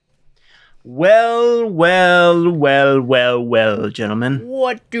Well, gentlemen.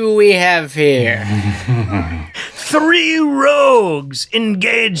 What do we have here? 3 rogues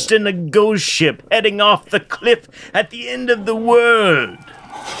engaged in a ghost ship heading off the cliff at the end of the world.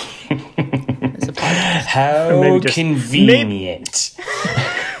 How convenient.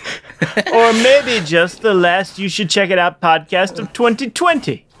 Or maybe just the last You Should Check It Out podcast of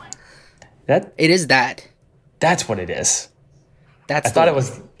 2020. It is that. That's what it is. I thought it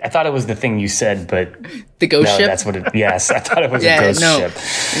was the thing you said, but the ghost ship. That's what it. Yes, I thought it was a ghost ship.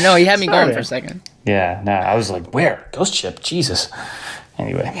 No, you had me going for a second. Yeah, no, I was like, where? Ghost ship? Jesus.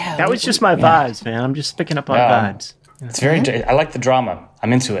 Anyway, that was just my vibes, man. I'm just picking up on vibes. It's very. I like the drama.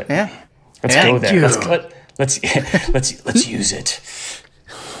 I'm into it. Yeah. Let's go there. Let's use it.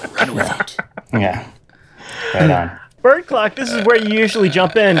 Run with it. Yeah. Right on. Bird Clock. This is where you usually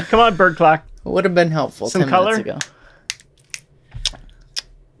jump in. Come on, Bird Clock. Would have been helpful. Some 10 color. minutes ago.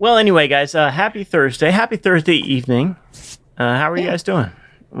 Well, anyway, guys, happy Thursday. Happy Thursday evening. How are you guys doing?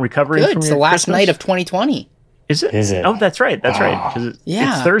 Recovering Good. from It's your the last Christmas? night of 2020. Is it? Is it? Oh, that's right. That's right. 'Cause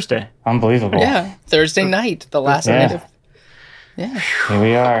it's Thursday. Unbelievable. Yeah, Thursday night, the last night of... Yeah. Here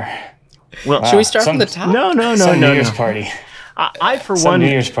we are. Well, should we start from the top? No. New Year's party. I for Some one... New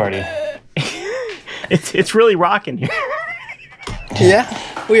Year's party. It's really rocking here. Yeah.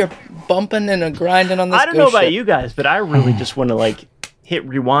 We are bumping and grinding on this I don't know about ship. you guys, but I really just want to, hit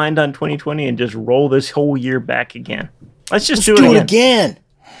rewind on 2020 and just roll this whole year back again. Let's do it again.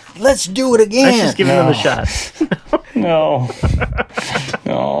 Let's do it again. Let's just give it another shot. No.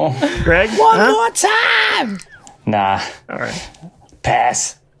 Greg? One more time. Nah. All right.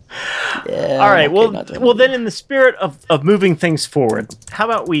 Pass. Yeah, All right. okay, Well, then, in the spirit of moving things forward, how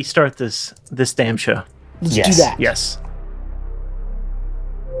about we start this damn show? Let's do that. Yes.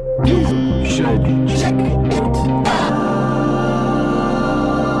 You should check it out.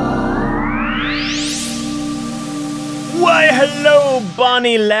 Why, hello,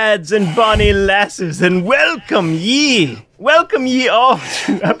 bonny lads and bonny lasses, and welcome ye all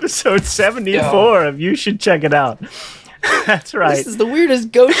to episode 74 of You Should Check It Out. That's right. This is the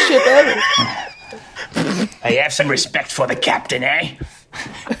weirdest ghost ship ever. I have some respect for the captain, eh?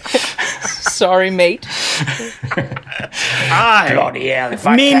 Sorry, mate. Bloody hell, if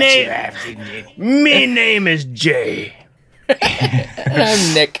I Me catch name- you, I have, didn't you? Me name is Jay. And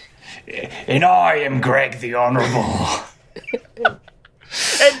I'm Nick. And I am Greg the Honorable.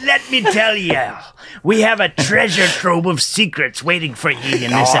 And let me tell you, we have a treasure trove of secrets waiting for you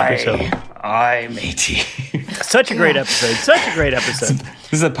in this episode. Aye, matey. Such a great episode.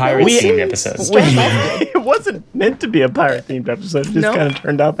 This is a pirate-themed episode. It wasn't meant to be a pirate-themed episode. It just kind of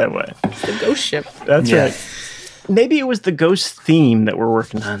turned out that way. It's the ghost ship. That's right. Maybe it was the ghost theme that we're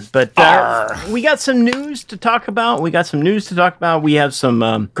working on. But we got some news to talk about. We have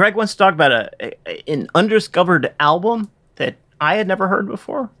some... Greg wants to talk about an undiscovered album that I had never heard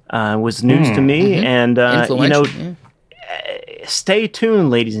before. It was news to me. And, stay tuned,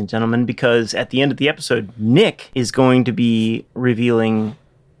 ladies and gentlemen, because at the end of the episode, Nick is going to be revealing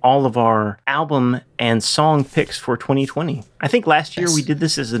all of our album and song picks for 2020. I think last year we did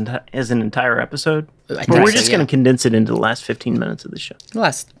this as an entire episode, but we're just going to condense it into the last 15 minutes of the show. The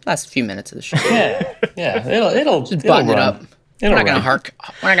last few minutes of the show. Yeah. It'll Just button it up. We're not run.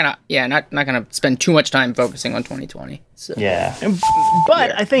 not gonna spend too much time focusing on 2020. So. Yeah.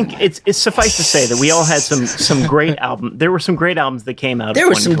 But I think it's suffice to say that we all had some great albums. There were some great albums that came out of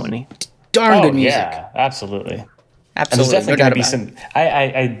 2020. Darn good music. Yeah, absolutely. Absolutely. And there's definitely no going doubt to be about it. some...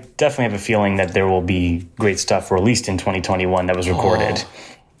 I definitely have a feeling that there will be great stuff released in 2021 that was recorded.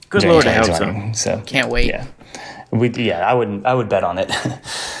 Good during Lord, I hope 2020. So Can't wait. Yeah. I would bet on it.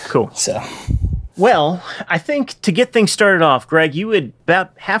 Cool. So... Well, I think to get things started off, Greg, you had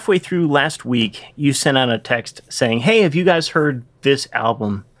about halfway through last week, you sent out a text saying, hey, have you guys heard this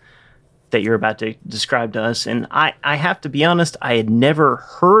album that you're about to describe to us? And I have to be honest, I had never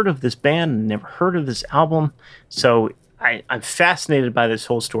heard of this band, never heard of this album. So I'm fascinated by this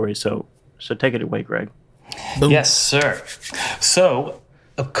whole story. So take it away, Greg. Boom. Yes, sir. So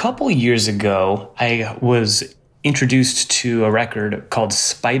a couple years ago, I was introduced to a record called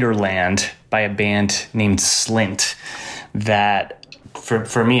Spiderland by a band named Slint that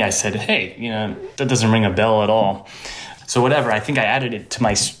for me, I said, hey, that doesn't ring a bell at all. So whatever, I think I added it to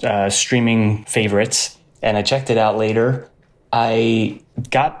my streaming favorites and I checked it out later. I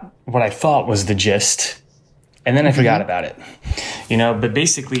got what I thought was the gist and then I forgot about it, but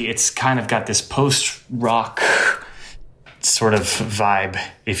basically it's kind of got this post-rock sort of vibe,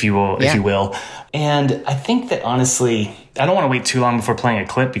 if you will. And I think that honestly, I don't want to wait too long before playing a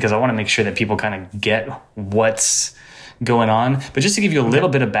clip because I want to make sure that people kind of get what's going on. But just to give you a little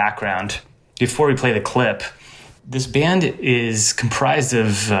bit of background, before we play the clip, this band is comprised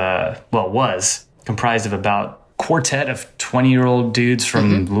of, was comprised of about a quartet of 20-year-old dudes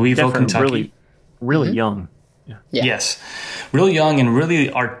from Louisville, Kentucky. Really, really young. Yeah. Yes. Real young and really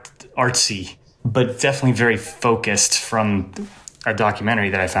artsy, but definitely very focused from a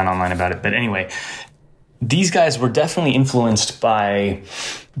documentary that I found online about it. But anyway, these guys were definitely influenced by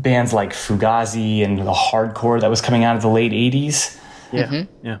bands like Fugazi and the hardcore that was coming out of the late 80s. Yeah,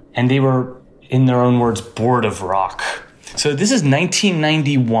 yeah. And they were, in their own words, bored of rock. So this is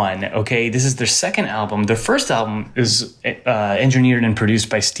 1991, okay? This is their second album. Their first album is engineered and produced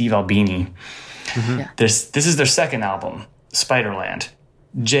by Steve Albini. Yeah. This is their second album, Spiderland.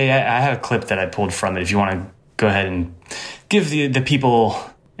 Jay, I have a clip that I pulled from it if you want to go ahead and give the people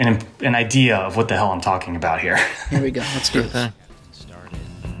an idea of what the hell I'm talking about here. Here we go. Let's do this. Started.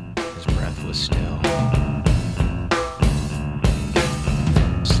 His breath was still.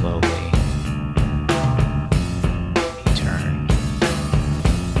 Slowly, he turned.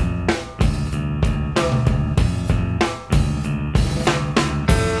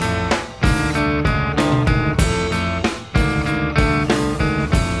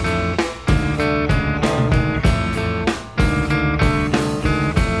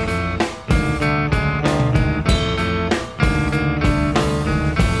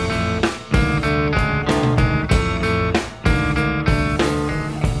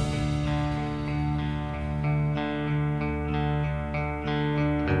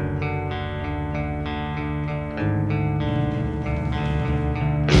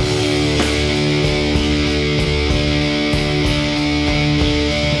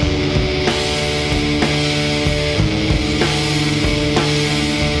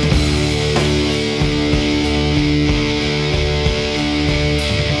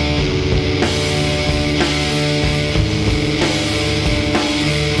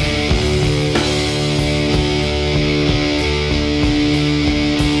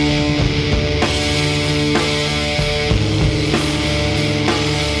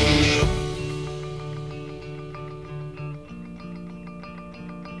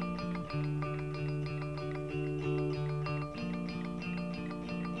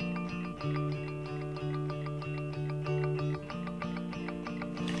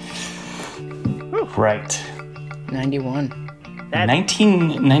 Right. 91.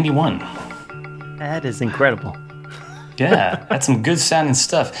 1991. That is incredible. Yeah, that's some good sounding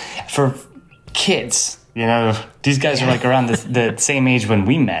stuff. For kids, you know, these guys are like around the same age when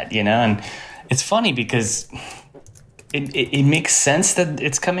we met, you know, and it's funny because it makes sense that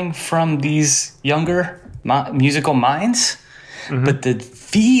it's coming from these younger musical minds, but the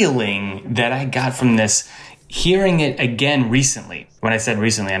feeling that I got from this, hearing it again recently, when I said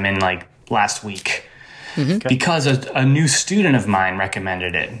recently, I mean like last week, because a new student of mine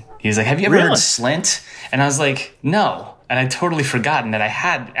recommended it. He was like, have you ever heard Slint? And I was like, no. And I'd totally forgotten that I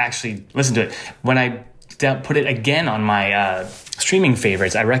had actually listened to it. When I put it again on my streaming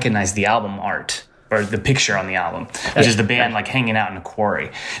favorites, I recognized the album art, or the picture on the album, which is the band like hanging out in a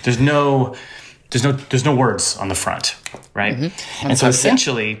quarry. There's no words on the front, right? And so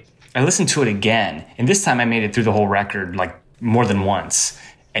essentially, I listened to it again, and this time I made it through the whole record like more than once.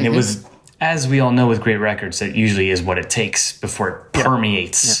 And it was, as we all know with great records, that usually is what it takes before it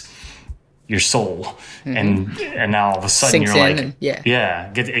permeates your soul. And now all of a sudden Sinks you're in like,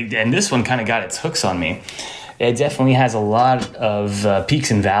 and, and this one kind of got its hooks on me. It definitely has a lot of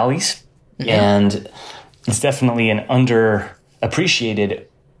peaks and valleys, and it's definitely an underappreciated.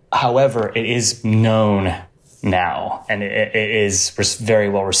 However, it is known now, and it is very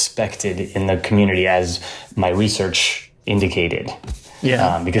well respected in the community, as my research indicated.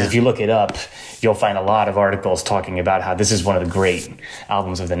 Because if you look it up, you'll find a lot of articles talking about how this is one of the great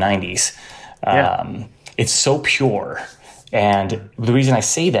albums of the 90s. It's so pure. And the reason I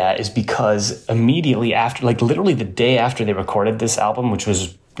say that is because immediately after, like literally the day after they recorded this album,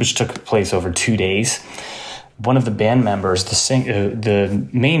 which took place over 2 days, one of the band members, the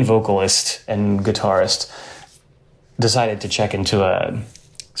main vocalist and guitarist, decided to check into a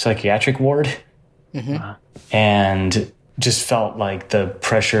psychiatric ward, and just felt like the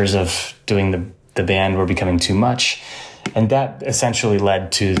pressures of doing the band were becoming too much. And that essentially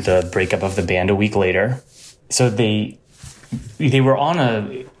led to the breakup of the band a week later. So they were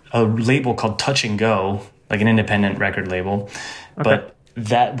on a label called Touch and Go, like an independent record label. But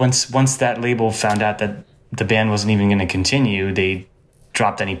that once that label found out that the band wasn't even going to continue, they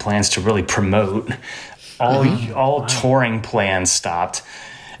dropped any plans to really promote. All touring plans stopped.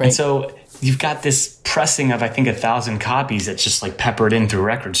 And so you've got this pressing of, I think, 1,000 copies that's just like peppered in through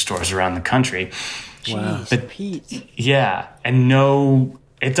record stores around the country. Wow. But, Pete. Yeah. And no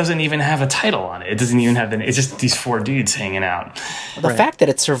It doesn't even have a title on it. It doesn't even have it's just these four dudes hanging out. The fact that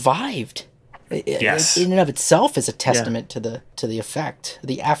it survived, Yes. in and of itself, is a testament to the affect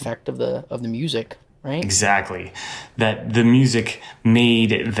of the music, right? Exactly. That the music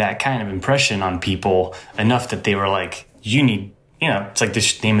made that kind of impression on people enough that they were like, you need, it's like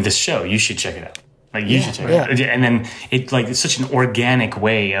the name of this show. You should check it out. Like, you should check it out. And then it's such an organic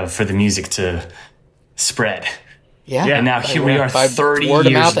way for the music to spread. Yeah. And now here we are, By 30 word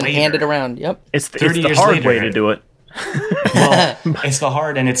of years mouth and later. hand it around. Yep. It's 30 the years hard later. way to do it. Well, it's the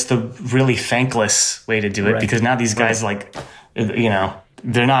hard and it's the really thankless way to do it, Right. because now these guys, like,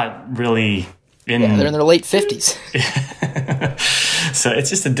 they're not really in. They're in their late 50s. So it's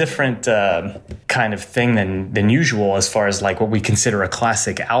just a different kind of thing than usual as far as like what we consider a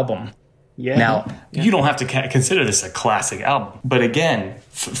classic album. Yeah. Now, you don't have to consider this a classic album. But again,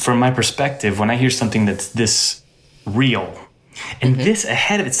 from my perspective, when I hear something that's this real and this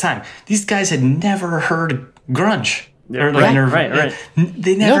ahead of its time, these guys had never heard grunge. Or like Right.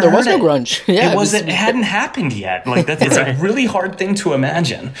 They never No, there was heard no grunge. Yeah, it hadn't happened yet. Like it's a really hard thing to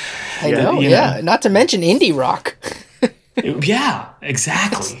imagine. I know, you yeah. know. Not to mention indie rock. Yeah,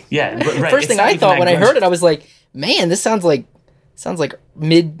 exactly. Yeah. Right. First It's thing not I even thought that when I grunge. heard it, I was like, man, this sounds like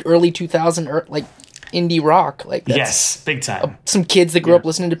early 2000 like indie rock. Like that's Yes, big time. some kids that grew up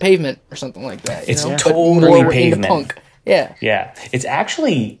listening to Pavement or something like that. It's But totally more into Pavement. punk. Yeah. Yeah, it's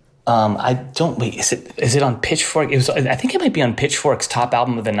actually. Is it on Pitchfork? I think it might be on Pitchfork's top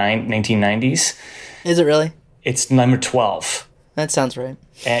album of the 1990s. Is it really? It's number 12. That sounds right.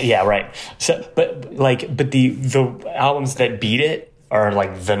 Yeah, right. So, but the albums that beat it are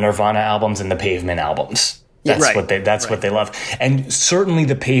like the Nirvana albums and the Pavement albums. That's Right. what they love, and certainly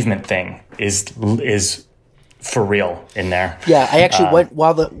the Pavement thing is for real in there. Yeah, I actually went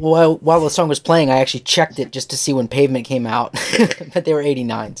while the song was playing. I actually checked it just to see when Pavement came out, but they were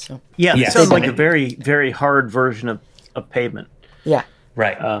 89. So Yeah, Yes. it sounds like a very, very hard version of Pavement. yeah,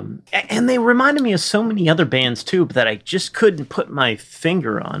 Right. And they reminded me of so many other bands too, but that I just couldn't put my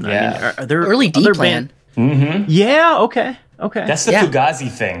finger on. Yeah. I mean, are there early D other Plan. Yeah. Okay. That's the Yeah.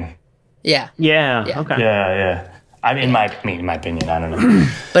 Fugazi thing. Yeah, Yeah. Yeah. Okay. Yeah. In my opinion, I don't know.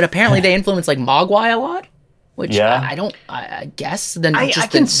 but apparently they influenced like Mogwai a lot, which Yeah. I guess then I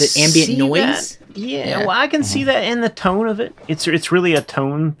just can the ambient see noise. that. Yeah, Yeah. well, I can see that in the tone of it. It's really a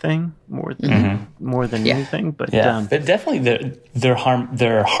tone thing more than Yeah. anything. But Yeah, but definitely their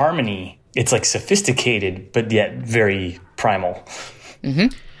harmony. It's like sophisticated, but yet very primal.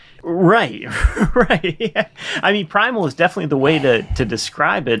 right, right. Yeah. I mean, primal is definitely the way to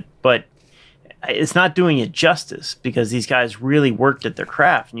describe it, but it's not doing it justice because these guys really worked at their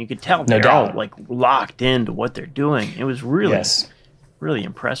craft, and you could tell they're all doubt. like locked into what they're doing. It was really, Yes, really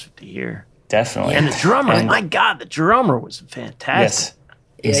impressive to hear. definitely. And the drummer, And- my God, the drummer was fantastic. yes,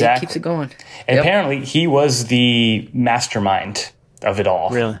 Yeah, exactly. he keeps it going. And Yep. apparently, he was the mastermind of it all.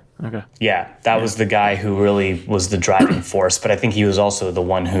 Really? Okay. Yeah, that was the guy who really was the driving force. But I think he was also the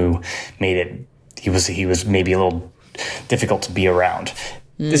one who made it. He was maybe a little difficult to be around.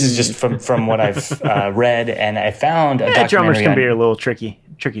 This is just from what I've read, and I found a Yeah, drummers documentary can be on- a little tricky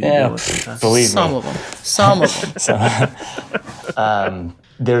to Yeah, deal with sometimes. believe Some me. of them. Some of them.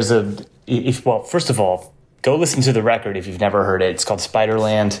 There's first of all, go listen to the record if you've never heard it. It's called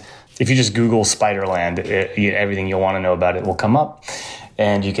Spiderland. If you just Google Spiderland, everything you'll want to know about it will come up,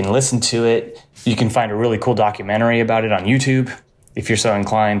 and you can listen to it. You can find a really cool documentary about it on YouTube if you're so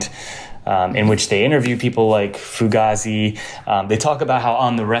inclined, in which they interview people like Fugazi. They talk about how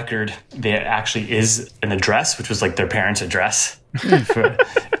on the record there actually is an address, which was like their parents' address. But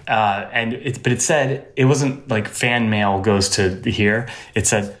it said it wasn't like fan mail goes to here. It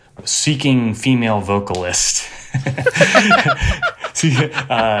said seeking female vocalist.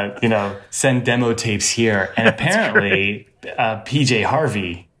 Send demo tapes here. And apparently, PJ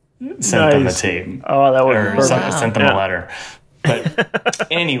Harvey sent them a Nice. tape. Oh, that Or was sent them a letter. But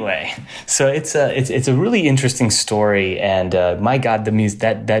anyway, so it's a really interesting story, and my God,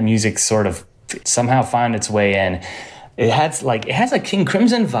 that music sort of somehow found its way in. It has a King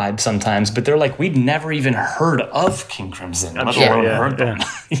Crimson vibe sometimes, but they're like, we'd never even heard of King Crimson, let sure, alone yeah, heard them.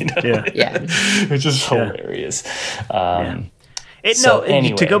 Yeah. Which is hilarious.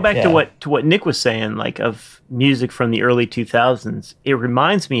 To go back yeah. to what Nick was saying, like of music from the early 2000s, it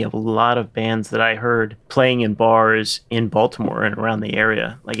reminds me of a lot of bands that I heard playing in bars in Baltimore and around the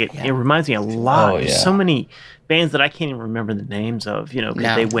area. Like it reminds me a lot. Oh, There's yeah. so many bands that I can't even remember the names of, because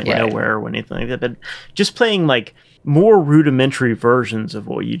No, they went right. nowhere or anything like that. But just playing like more rudimentary versions of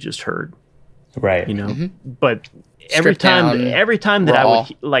what you just heard. Right. you know. Mm-hmm. But every Stripped down, time that I raw.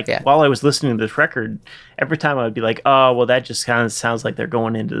 would Yeah. while I was listening to this record, every time I would be like, oh, well, that just kind of sounds like they're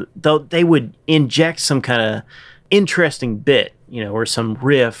going into. Though they would inject some kind of interesting bit, you know, or some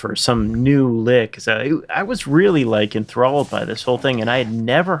riff or some new lick. So I was really like enthralled by this whole thing, and I had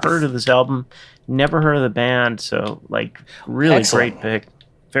never heard of this album, never heard of the band. So like, really Excellent. great pick.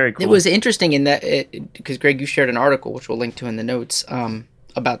 Very cool. It was interesting in that because Greg, you shared an article which we'll link to in the notes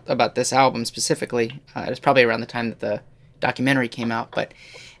about this album specifically. It was probably around the time that the documentary came out, but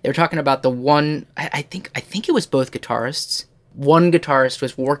they were talking about the one. I think it was both guitarists. One guitarist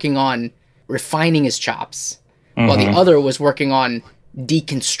was working on refining his chops, while the other was working on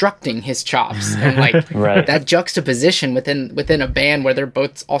deconstructing his chops, and like Right. that juxtaposition within a band where they're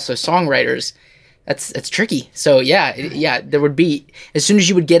both also songwriters. That's tricky. So yeah, there would be, as soon as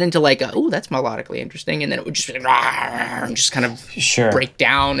you would get into like, oh, that's melodically interesting, and then it would just be just kind of Sure. break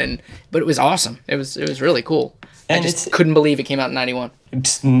down, but it was awesome. It was really cool. And I just couldn't believe it came out in '91.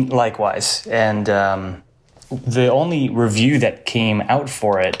 Likewise. And the only review that came out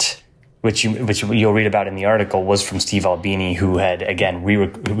for it, which you'll read about in the article, was from Steve Albini, who had, again,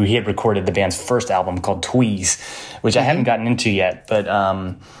 he had recorded the band's first album called Tweeze, which I haven't gotten into yet, but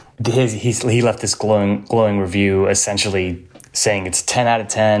he left this glowing review essentially saying it's 10 out of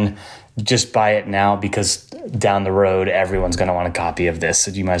 10. Just buy it now because down the road everyone's going to want a copy of this,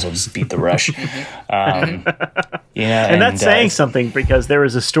 so you might as well just beat the rush. and that's saying something, because there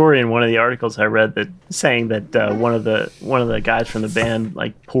was a story in one of the articles I read that saying that one of the guys from the band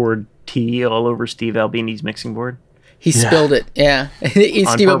like poured tea all over Steve Albini's mixing board. He spilled it. Yeah,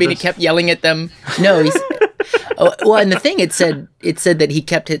 Steve Albini kept yelling at them. No, he's. Well, and the thing it said that he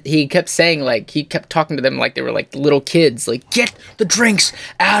kept saying, like, he kept talking to them like they were like little kids, like, get the drinks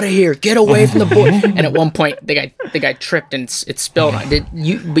out of here, get away from the board. And at one point, the guy tripped and it spilled. But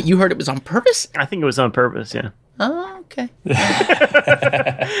you heard it was on purpose? I think it was on purpose. Yeah. Oh, okay.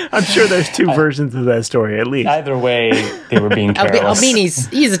 I'm sure there's two versions of that story at least. Either way, they were being careless. Albini's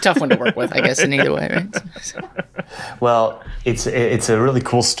he's a tough one to work with, I guess, in either way, right? Well, it's a really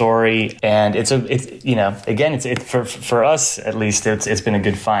cool story, and it's for us at least, it's been a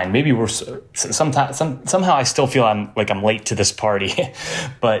good find. Maybe we're somehow I still feel I'm late to this party,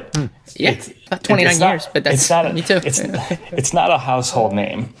 but yeah, about 29 years, but that's me too. It's not a household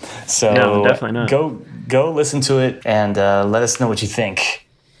name, so no, definitely not. Go listen to it and let us know what you think,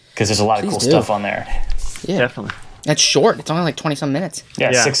 because there's a lot of cool stuff on there. Yeah, definitely. It's short. It's only like 20-some minutes.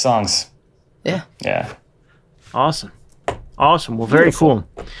 Yeah, 6 songs. Yeah. Awesome. Well, very cool.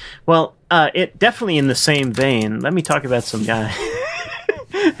 Well, it definitely in the same vein. Let me talk about some guy.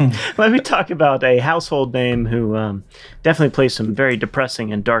 Let me talk about a household name who definitely plays some very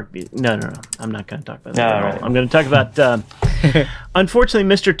depressing and dark music. No. I'm not going to talk about that at all. Right. I'm going to talk about, unfortunately,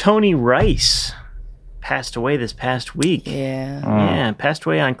 Mr. Tony Rice passed away this past week. Yeah. Yeah, passed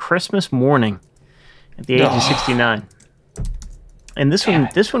away on Christmas morning at the age of 69. And this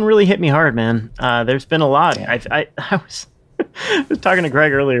one really hit me hard, man. There's been a lot. I was talking to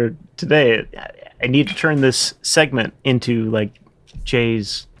Greg earlier today. I need to turn this segment into like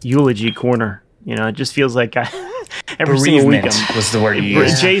Jay's eulogy corner. You know, it just feels like every single week was the word you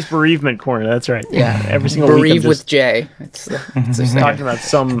used. Jay's bereavement corner. That's right. Yeah. Every single Bereave week. with Jay. It's talking about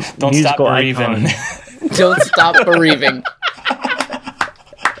some Don't musical stop icon. bereaving. Don't stop bereaving.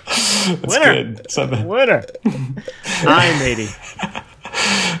 That's Winner. I'm 80.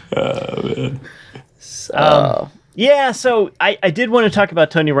 Man. Yeah, so I did want to talk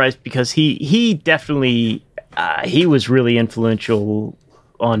about Tony Rice because he definitely he was really influential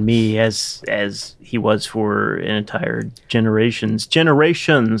on me as he was for an entire generations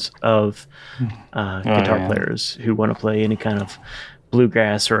of guitar players who want to play any kind of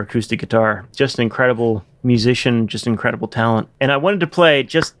bluegrass or acoustic guitar. Just an incredible musician, just incredible talent. And I wanted to play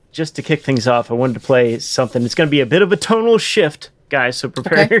just to kick things off. I wanted to play something. It's going to be a bit of a tonal shift, guys, so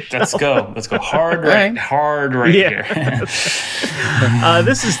prepare yourself. Let's go hard right here.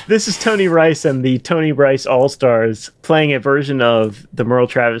 This is Tony Rice and the Tony Rice All-Stars playing a version of the Merle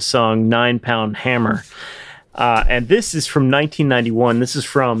Travis song 9 Pound Hammer. And this is from 1991. This is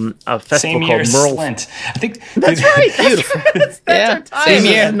from a festival called Merle. Slint. I think that's right. Beautiful. That's same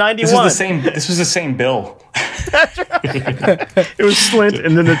year. 91. This was the same bill. That's right. It was Slint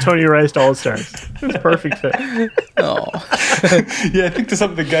and then the Tony Rice All-Stars. It was a perfect fit. Oh. Yeah, I think there's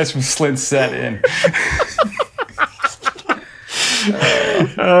some of the guys from Slint sat in.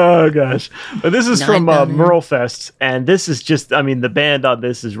 Oh gosh, but this is Nine from Pounder. Merlefest, and this is just, I mean, the band on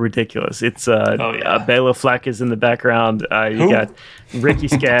this is ridiculous. It's Bela Fleck is in the background. You got Ricky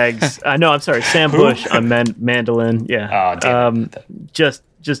Skaggs. No, I'm sorry, Sam Bush on mandolin. Yeah, Oh, damn.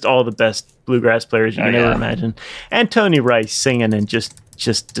 just all the best bluegrass players you can ever imagine, and Tony Rice singing and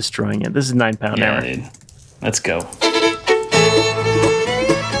just destroying it. This is 9 Pound Yeah, Hour. dude. Let's go.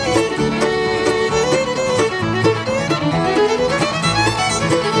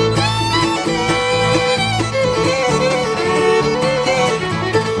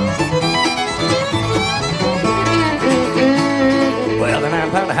 Well, the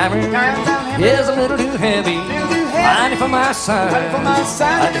 9-pound hammer is a little too heavy. Mighty for my son.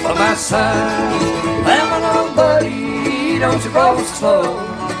 Mighty for my son. Well, my little buddy, don't you roll so slow.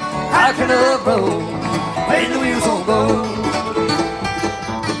 How can a roll when the wheels won't go?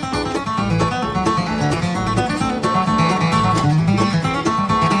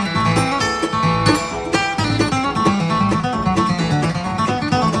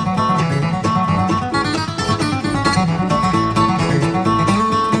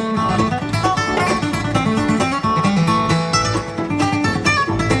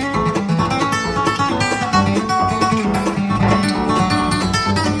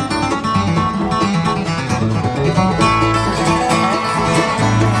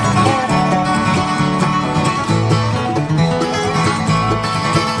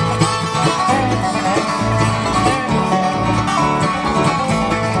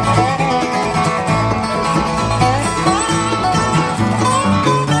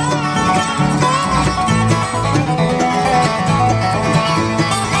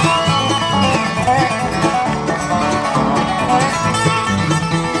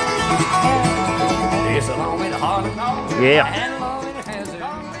 It's a long way to Harlem. Yeah, And a long way to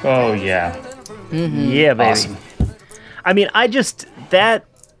Hazard. Oh, yeah. yeah, baby. Awesome. I mean, that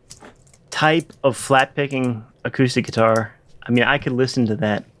type of flat picking acoustic guitar. I mean, I could listen to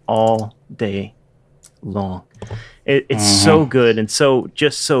that all day long. It's so good and so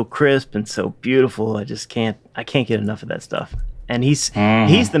crisp and so beautiful. I can't get enough of that stuff. And he's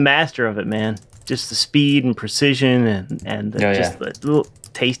the master of it, man. Just the speed and precision and the little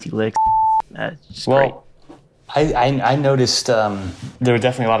tasty licks. Just great. Well, I noticed there were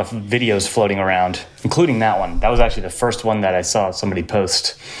definitely a lot of videos floating around, including that one. That was actually the first one that I saw somebody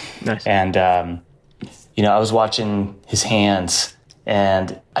post. Nice. And, I was watching his hands,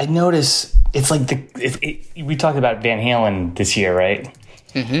 and I noticed it's like we talked about Van Halen this year, right?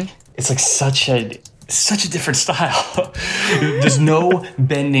 Mm-hmm. It's like such a different style. There's no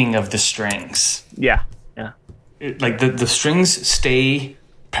bending of the strings. Yeah. Like the strings stay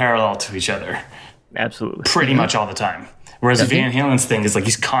parallel to each other Absolutely. pretty much all the time. Whereas Van Halen's thing is like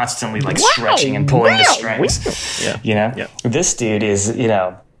he's constantly like stretching and pulling the strings. Yeah. Yeah. This dude is,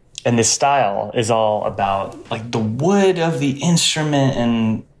 and this style is all about like the wood of the instrument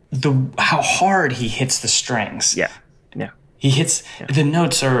and how hard he hits the strings. Yeah. He hits the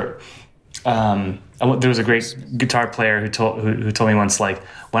notes are. There was a great guitar player who told me once, like,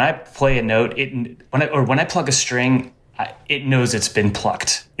 when I play a note, when I pluck a string, it knows it's been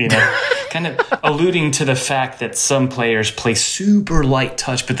plucked. Kind of alluding to the fact that some players play super light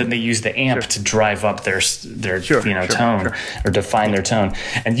touch, but then they use the amp to drive up their tone or define their tone.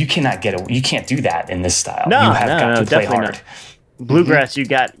 And you cannot you can't do that in this style. No, you have got to play hard. not. Bluegrass,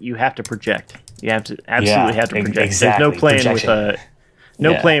 you have to project. You have to absolutely have to project. Exactly. There's no playing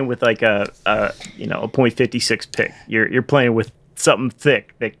Projection. playing with like a .56 pick. You're playing with something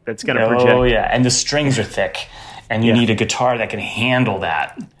thick that's going to project. Oh yeah, and the strings are thick, and you need a guitar that can handle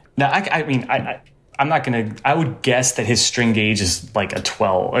that. Now, I'm not gonna. I would guess that his string gauge is like a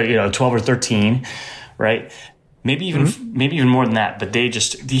 12, or 12 or 13, right? Maybe even more than that. But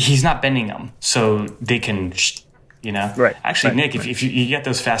he's not bending them, so they can. Right. Actually, Nick, if you get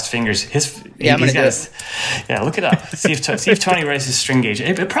those fast fingers, I'm gonna do it. Yeah, look it up. See if Tony Rice's string gauge.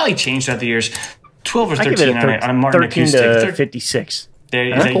 It probably changed throughout the years. 12 or I give 13 it on a Martin 13 acoustic. to 56. There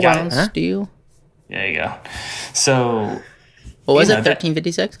you Nickel got wound it. steel. There you go. So, What was You it? know, that-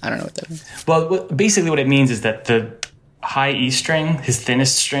 1356? I don't know what that is. well, basically what it means is that the high E string, his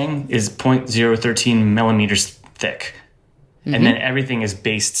thinnest string, is .013 millimeters thick. And then everything is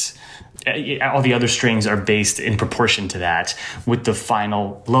based, all the other strings are based in proportion to that, with the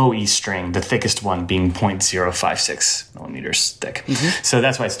final low E string, the thickest one, being .056 millimeters thick. So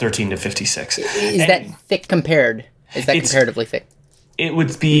that's why it's 13 to 56. Is that thick compared? Is that It's- comparatively thick? It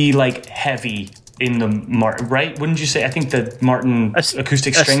would be like heavy in the Martin, right? Wouldn't you say? I think the Martin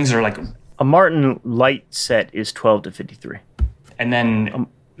acoustic strings are like, A Martin light set is 12 to 53. and then,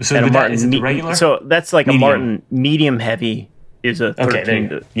 so And is it the regular? So that's like Medium. a Martin medium heavy is a 13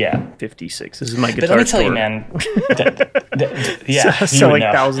 to yeah. 56. This is my guitar But let me tell store. you, man. Yeah, you selling would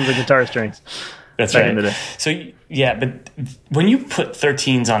know. thousands of guitar strings. That's back in the right. day. So yeah, but when you put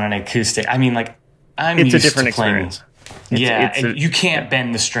 13s on an acoustic, I mean, like I'm It's used a different to playing. experience. And you can't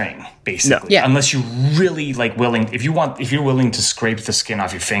bend the string basically, Yeah. unless you're really like willing. If you're willing to scrape the skin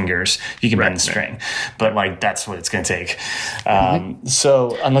off your fingers, you can bend the string. But like that's what it's going to take.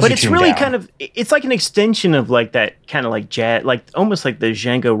 So unless, But you it's tune really down. kind of, it's like an extension of like that kind of like jazz, like almost like the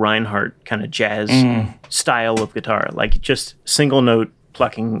Django Reinhardt kind of jazz style of guitar, like just single note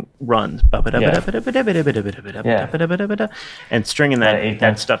plucking runs, and stringing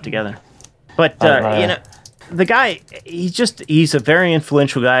that stuff together. But you know, the guy, he's a very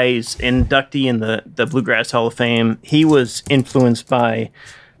influential guy. He's inductee in the Bluegrass Hall of Fame. He was influenced by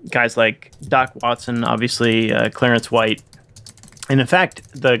guys like Doc Watson, obviously, Clarence White. And in fact,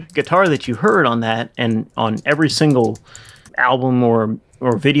 the guitar that you heard on that and on every single album or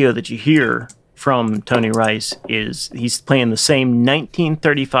video that you hear from Tony Rice he's playing the same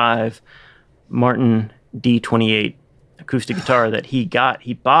 1935 Martin D28 acoustic guitar that he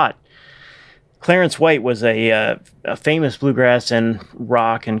bought. Clarence White was a famous bluegrass and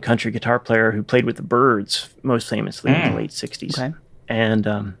rock and country guitar player who played with the Byrds, most famously in the late 60s. Okay.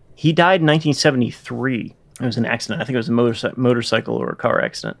 And he died in 1973. It was an accident. I think it was a motorcycle or a car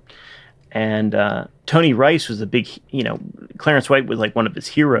accident. And Tony Rice was a big, Clarence White was like one of his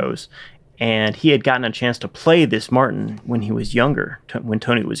heroes. And he had gotten a chance to play this Martin when he was younger, when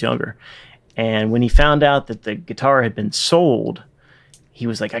Tony was younger. And when he found out that the guitar had been sold, he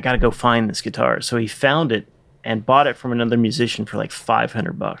was like, I got to go find this guitar. So he found it and bought it from another musician for like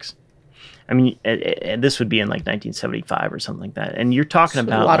 $500. I mean, and this would be in like 1975 or something like that. And you're talking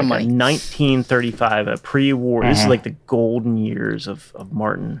about a lot of like money. 1935, a pre-war. This is like the golden years of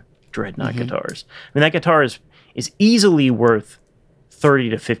Martin Dreadnought guitars. I mean, that guitar is easily worth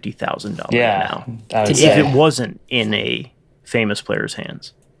 $30,000 to $50,000 now. If it wasn't in a famous player's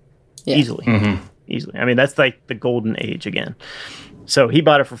hands. Yeah. Easily. Easily. I mean, that's like the golden age again. So he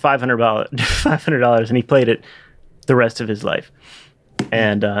bought it for $500 and he played it the rest of his life.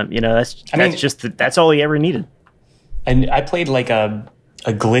 And that's all he ever needed. And I played like a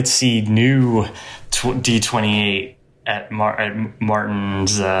glitzy new D28 at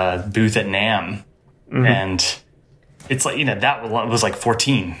Martin's booth at NAMM, and it's like that was like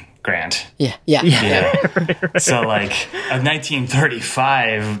 $14,000. Yeah. So like a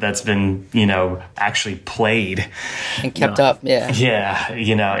 1935 that's been actually played And kept up. Yeah.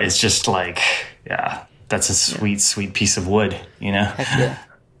 Yeah, it's just like that's a sweet piece of wood. Heck yeah.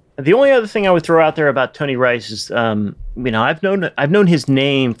 The only other thing I would throw out there about Tony Rice is, I've known his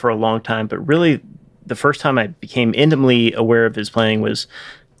name for a long time, but really the first time I became intimately aware of his playing was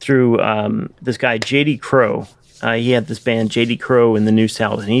through this guy J.D. Crowe. He had this band J.D. Crowe in the New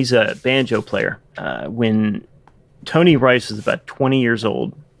South, and he's a banjo player. When Tony Rice was about 20 years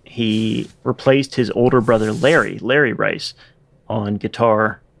old, he replaced his older brother Larry Rice, on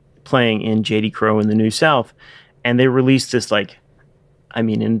guitar, playing in J.D. Crowe in the New South. And they released this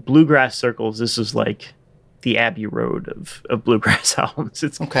in bluegrass circles, this was like the Abbey Road of bluegrass albums.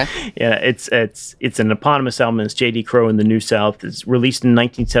 It's Okay. Yeah, it's an eponymous album. It's J.D. Crowe in the New South. It's released in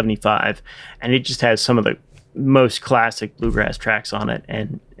 1975, and it just has some of the most classic bluegrass tracks on it,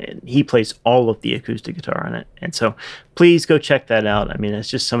 and he plays all of the acoustic guitar on it. And so please go check that out. I mean, it's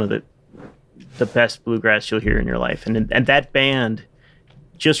just some of the best bluegrass you'll hear in your life. And that band,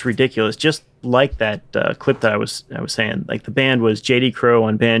 just ridiculous. Just like that clip that I was saying. Like the band was J.D. Crowe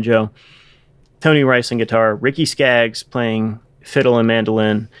on banjo, Tony Rice on guitar, Ricky Skaggs playing fiddle and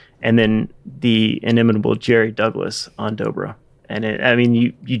mandolin, and then the inimitable Jerry Douglas on dobro. And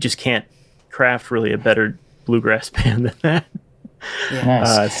you just can't craft really a better bluegrass band than that.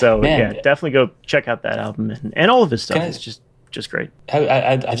 Nice. Definitely go check out that album and all of his stuff. It's just great.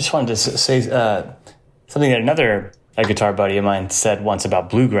 I just wanted to say something that another guitar buddy of mine said once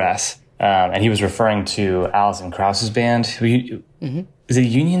about bluegrass, and he was referring to Alison Krauss's band. Is it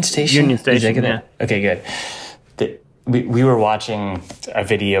Union Station? Union Station, yeah. Okay, good. We were watching a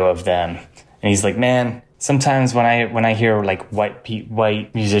video of them, and he's like, man, sometimes when I hear like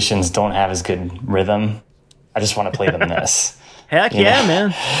white musicians don't have as good rhythm, I just want to play them this. Heck yeah,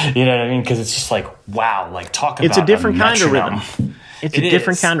 man. You know what I mean? Because it's just like, wow, like talk about it's a different kind of metronome. rhythm. It's a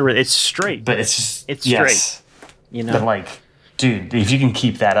different kind of rhythm. It's straight. But it's just... It's yes. straight. But like, dude, if you can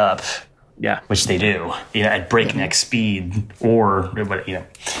keep that up, yeah, which they do, at breakneck speed, or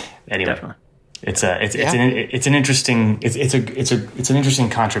anyway, definitely. It's an interesting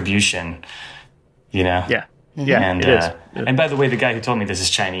contribution, Yeah. Yeah, And, it is. and by the way, the guy who told me this is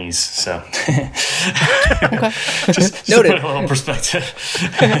Chinese, so Okay. just to Noted. put a little perspective.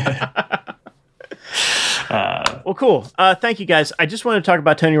 Well, cool. Thank you, guys. I just want to talk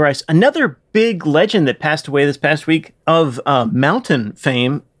about Tony Rice, another big legend that passed away this past week of mountain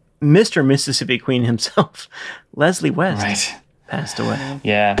fame. Mr. Mississippi Queen himself, Leslie West, Right. passed away.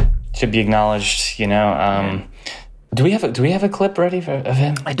 Yeah, should be acknowledged. Do we have a clip ready of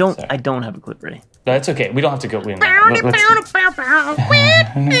him? I don't Sorry. have a clip ready. No, it's okay. We don't have to go. Wait a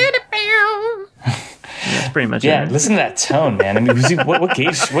minute. That's pretty much Yeah, it. listen to that tone, man. I mean,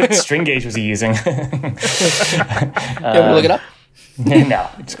 what string gauge was he using? You want to look it up? No,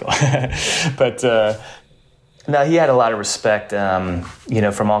 it's cool. But no, he had a lot of respect,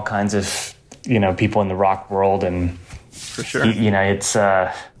 from all kinds of people in the rock world, and For sure. it's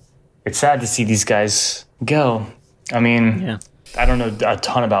sad to see these guys go. I mean, Yeah. I don't know a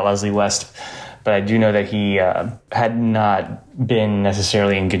ton about Leslie West, but I do know that he had not been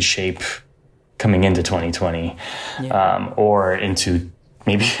necessarily in good shape coming into 2020, or into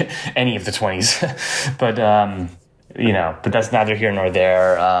maybe any of the 20s. But but that's neither here nor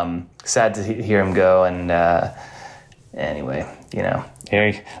there. Sad to hear him go, and anyway,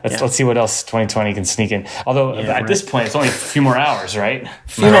 let's see what else 2020 can sneak in. Although at this point, it's only a few more hours, right?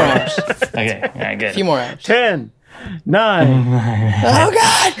 Few more hours. Okay, all right, good. Few more hours. 10, 9. Oh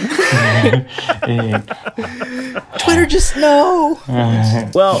God! Twitter, just no.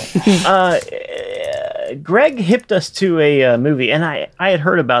 Well, Greg hipped us to a movie, and I had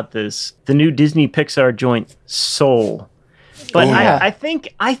heard about this, the new Disney Pixar joint, Soul. But yeah. I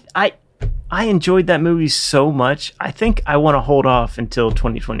think I enjoyed that movie so much. I think I want to hold off until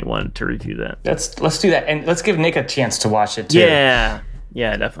 2021 to review that. Let's do that, and let's give Nick a chance to watch it too. Yeah,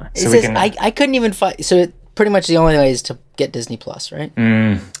 definitely. It says, I couldn't even find. So pretty much the only way is to get Disney Plus, right?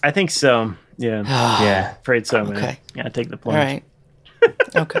 I think so. Yeah, Yeah. Afraid so, man. Okay. Yeah, take the All plunge. right.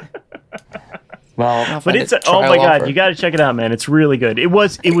 Okay. Well, I'll But find it's a oh my trial god, offer. you got to check it out, man. It's really good. It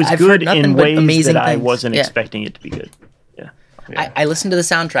was I've good heard nothing in but ways amazing that I things. wasn't Yeah. expecting it to be good. Yeah. I listened to the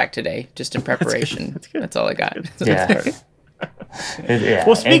soundtrack today just in preparation. That's all I got. yeah. Yeah.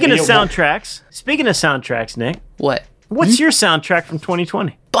 Well, speaking of And, soundtracks, Nick, What? what's your soundtrack from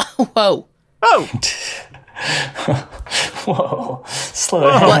 2020? Whoa. Oh, whoa, slow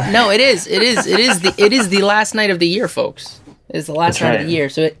down. Well, no, it is the last night of the year, folks. It's the last That's night of right. the year.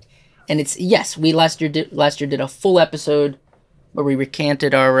 So we last year did a full episode where we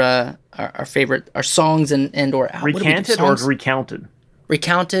recanted our favorite songs and or what do we do? recanted or Songs? recounted?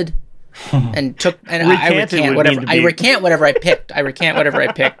 Recounted and took and Recanted I recant would whatever mean to I be- recant whatever I picked. I recant whatever I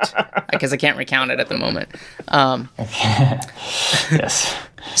picked because I can't recount it at the moment. Yes.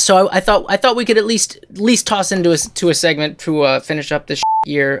 So I thought we could at least toss into a segment to finish up this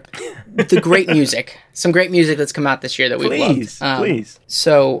year. The great music, some great music that's come out this year that we've Please, loved. please.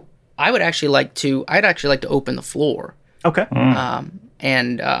 So I'd actually like to open the floor. Okay.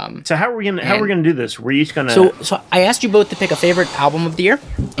 And So how are we gonna do this? We're each gonna. so I asked you both to pick a favorite album of the year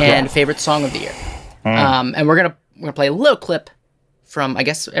and a favorite song of the year. And we're gonna play a little clip from, I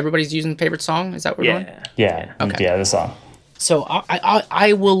guess everybody's using favorite song. Is that what we're doing? yeah. Yeah. Okay. Yeah. The song. So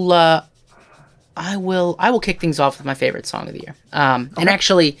I will kick things off with my favorite song of the year. And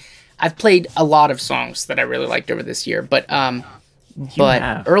actually, I've played a lot of songs that I really liked over this year, but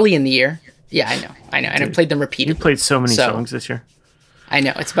have. early in the year, yeah, I know, and I've played them repeatedly. You played so many songs this year. I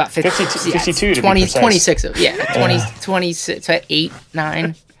know it's about 50, 52 to be 20, precise. 26 of 26, 8,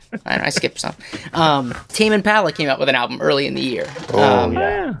 9. I don't know, I skipped some. Tame Impala came out with an album early in the year.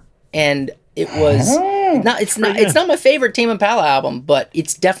 Yeah. And it was it's not my favorite Tame Impala album, but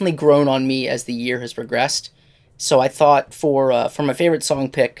it's definitely grown on me as the year has progressed. So I thought for my favorite song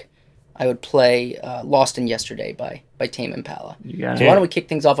pick, I would play "Lost in Yesterday" by Tame Impala. You got So it. why don't we kick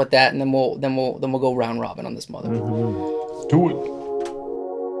things off with that, and then we'll go round robin on this mother. Do it.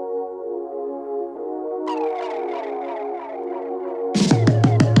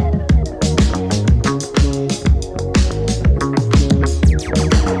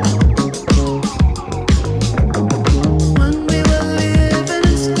 When we were living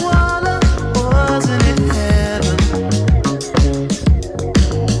in squalor, wasn't it heaven?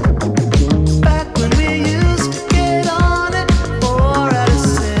 Back when we used to get on it 4 out of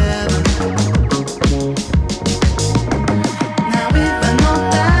 7. Now we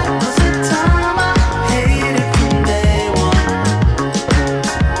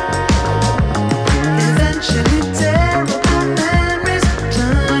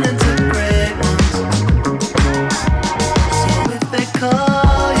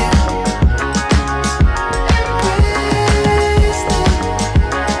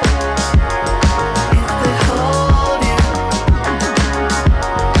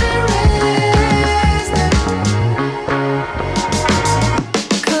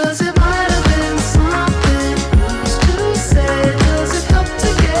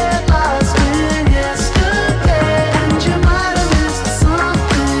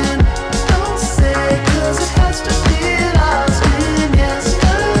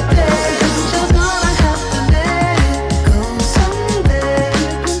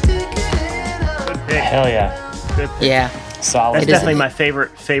Yeah. Solid. That's It is- definitely my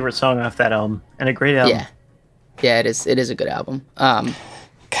favorite song off that album, and a great album. Yeah. Yeah, it is. It is a good album. God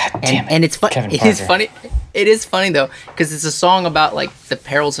damn it. And it's fun. Kevin It is Parker. funny. It is funny though, because it's a song about like the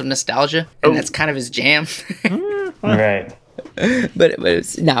perils of nostalgia, and that's kind of his jam. Right. but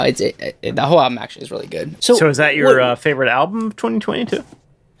it's the whole album actually is really good. So, So is that your what- favorite album of 2022?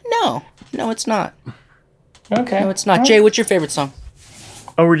 No, it's not. Okay. No, it's not. Jay, what's your favorite song?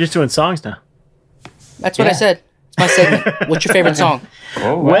 Oh, we're just doing songs now. That's what I Yeah. said. It's my segment. What's your favorite song?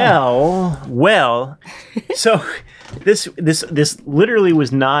 Oh, wow. Well. So this literally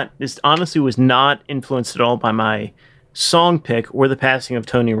was not. This honestly was not influenced at all by my song pick or the passing of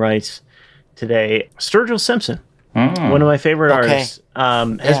Tony Rice today. Sturgill Simpson, one of my favorite Okay. artists,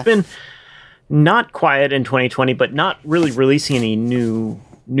 has Yeah. been not quiet in 2020, but not really releasing any new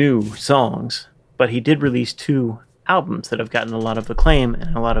songs. But he did release 2 albums that have gotten a lot of acclaim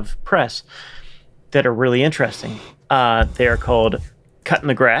and a lot of press that are really interesting. They are called Cutting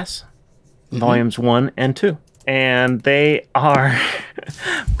the Grass, volumes 1 and 2. And they are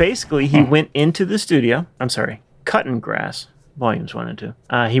basically, he went into the studio. I'm sorry, Cutting Grass, volumes 1 and 2.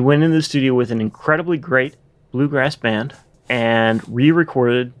 He went into the studio with an incredibly great bluegrass band and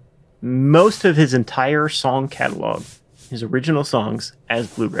re-recorded most of his entire song catalog, his original songs, as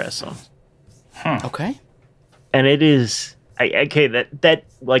bluegrass songs. Okay. And it is okay. That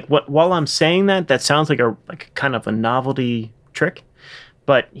like what while I'm saying that sounds like a kind of a novelty trick,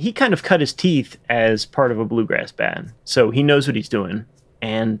 but he kind of cut his teeth as part of a bluegrass band, so he knows what he's doing,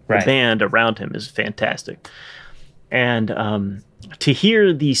 and the Right. band around him is fantastic. And to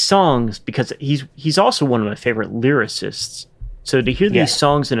hear these songs, because he's also one of my favorite lyricists, so to hear these Yeah.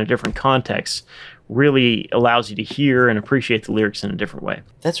 songs in a different context really allows you to hear and appreciate the lyrics in a different way.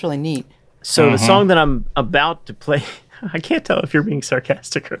 That's really neat. So the song that I'm about to play, I can't tell if you're being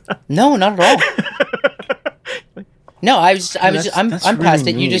sarcastic or not. No, not at all. No, I'm that's I'm past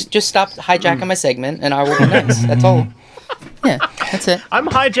really it. You neat. just stop hijacking my segment, and I will go next. That's all. Yeah, that's it. I'm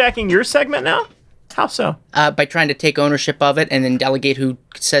hijacking your segment now? How so? By trying to take ownership of it and then delegate who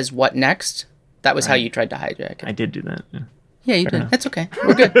says what next. That was how you tried to hijack it. I did do that. Yeah. Yeah, you did. That's okay.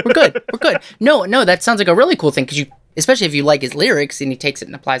 We're good. We're good. We're good. No, that sounds like a really cool thing because especially if you like his lyrics and he takes it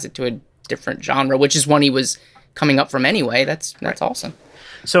and applies it to a different genre, which is one he was coming up from anyway. That's awesome.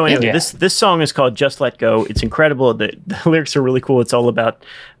 So anyway, Yeah. this song is called "Just Let Go." It's incredible. The lyrics are really cool. It's all about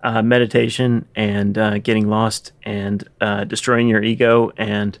meditation and getting lost and destroying your ego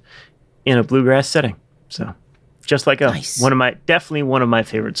and in a bluegrass setting. So, "Just Let Go." Nice. Definitely one of my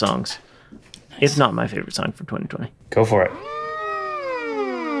favorite songs. If not my favorite song for 2020. Go for it.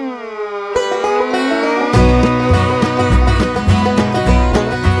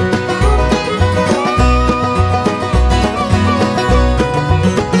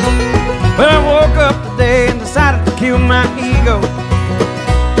 Well, I woke up today and decided to kill my ego.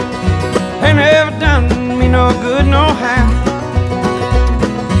 Ain't ever done me no good, no how.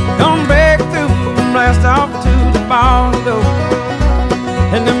 Gonna break through and blast off to the ball door.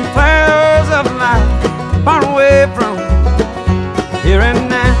 And them clouds of light far away from here and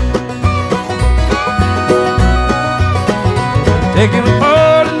now. Taking a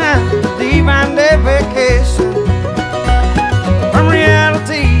 49 divine day vacation from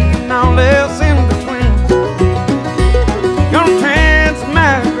reality and all else in between. Gonna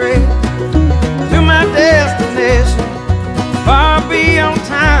transmigrate to my destination, far beyond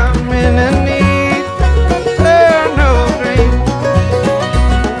time and an eternal dream.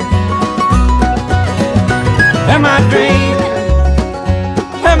 Am I dreaming?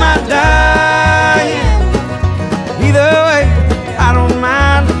 Am I dying? Either way, I don't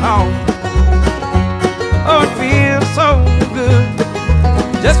mind at all. Oh, it feels so good,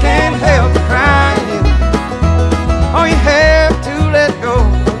 just can't help crying. Oh, you have to let go,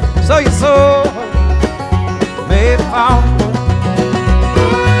 so your soul may fall.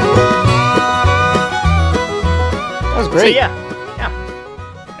 That was So great. yeah.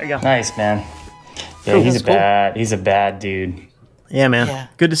 There you go. Nice, man. Yeah, Cool. he's That's a cool. bad dude. Yeah, man. Yeah.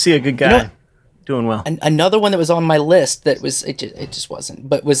 Good to see a good guy know what? doing well. Another one that was on my list that was it just wasn't,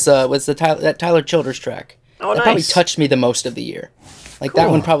 but was that Tyler Childers track. Oh, That probably nice. touched me the most of the year. Like that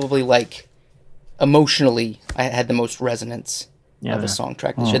Cool. one probably like emotionally I had the most resonance Yeah. of a song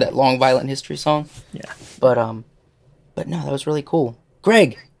track this year. That long violent history song. Yeah. But no, that was really cool.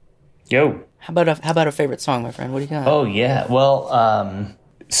 Greg, Yo. how about a favorite song, my friend? What do you got? Oh, yeah. Well,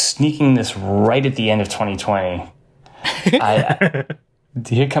 sneaking this right at the end of 2020,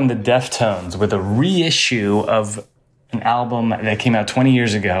 here come the Deftones with a reissue of an album that came out 20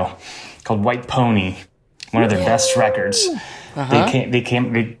 years ago called White Pony, one of their best records.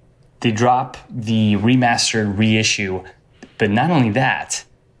 They they drop the remastered reissue, but not only that,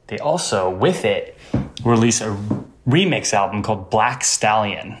 they also, with it, release a remix album called Black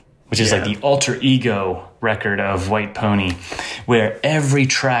Stallion, which is like the alter ego record of White Pony, where every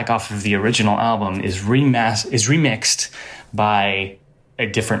track off of the original album is remixed by a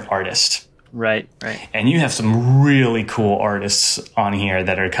different artist. Right. And you have some really cool artists on here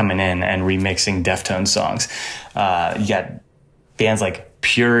that are coming in and remixing Deftones songs. You got bands like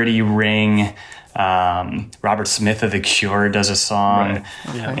Purity Ring, Robert Smith of The Cure does a song,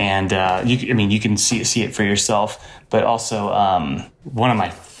 and you can see it for yourself. But also, one of my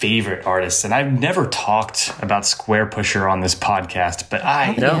favorite artists, and I've never talked about Square Pusher on this podcast, but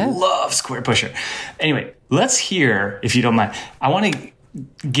I love Square Pusher. Anyway, let's hear, if you don't mind. I want to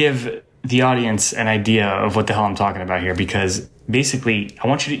give the audience an idea of what the hell I'm talking about here, because basically, I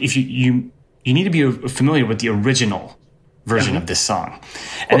want you to, if you need to be familiar with the original version of this song,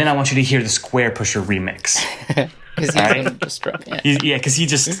 and then I want you to hear the Square Pusher remix. Because he's going to destroy. Because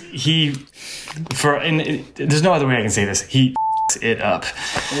there's no other way I can say this. He it up.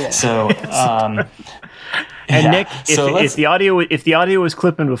 Yeah. So, and Nick, if the audio was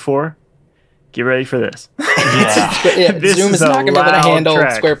clipping before, get ready for this. This Zoom is not going to be able to handle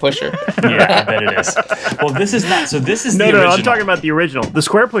Square Pusher. Yeah, I bet it is. Well, this is not. So this is the original. No, I'm talking about the original. The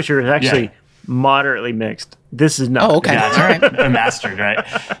Square Pusher is actually moderately mixed. This is not. Oh, okay. Yeah, all right. Mastered, right?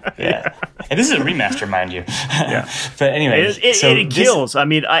 Yeah. And this is a remaster, mind you. Yeah. But anyway, it kills. I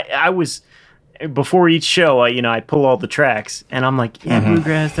mean, I was before each show. I pull all the tracks, and I'm like,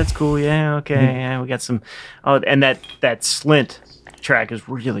 bluegrass. That's cool. Yeah, okay. Yeah, we got some. Oh, and that Slint track is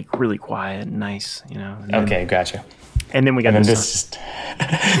really, really quiet and nice. Okay, gotcha. And then we got this.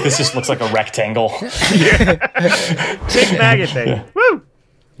 This just looks like a rectangle. Big maggot thing. Woo!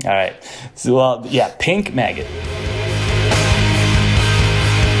 All right. So, Pink Maggot.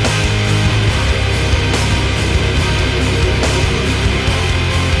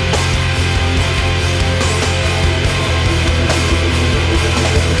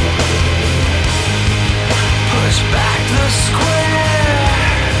 Push back the square.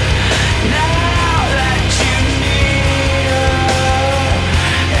 Now that you need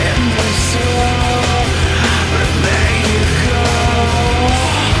and the soul, there you go.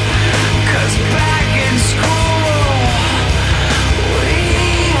 'Cause back in school, we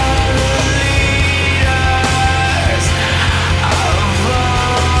are the leaders of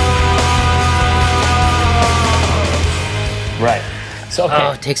all. Right. So, okay.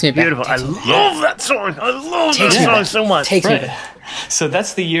 Oh, it takes me back. Beautiful. I love that song. I love that song so much. Takes me back. So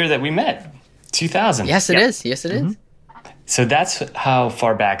that's the year that we met, 2000. Yes, it is. Yes, it is. So that's how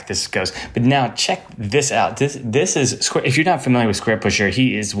far back this goes. But now check this out. This is Square. If you're not familiar with Square Pusher,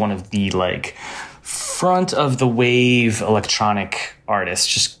 he is one of the front of the wave electronic artists.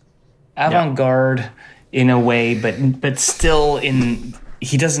 Just avant-garde in a way, but still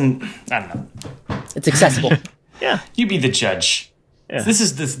he doesn't. I don't know. It's accessible. Yeah. You be the judge. Yeah. This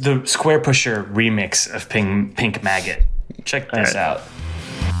is the Square Pusher remix of Pink Maggot. Check this out.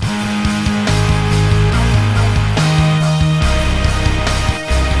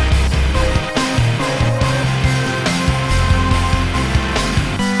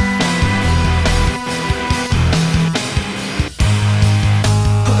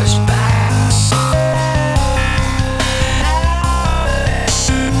 Push back.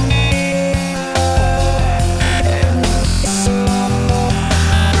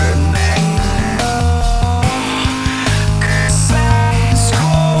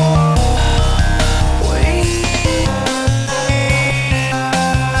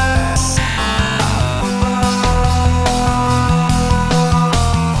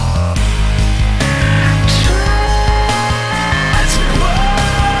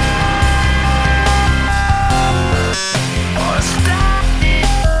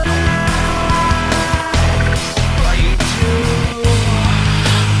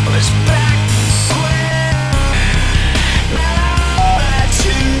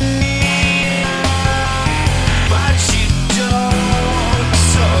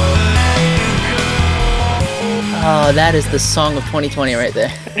 Oh, that is the song of 2020 right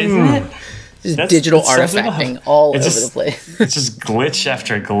there. Isn't it? Just digital artifacting all over the place. It's just glitch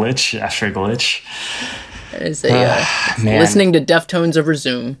after glitch after glitch. It's listening to Deftones over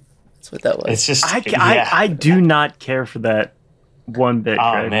Zoom. That's what that was. It's just I do not care for that one bit.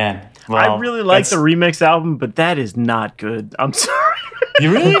 Oh Greg. man, I really like the remix album, but that is not good. I'm sorry.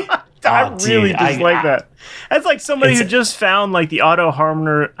 You really? I really dislike that. That's like somebody who just found the auto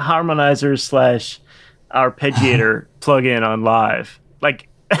harmonizer / arpeggiator plugin on Live.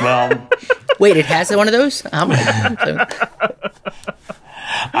 Well, wait, it has one of those?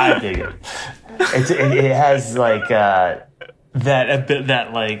 I dig it. It has like that a bit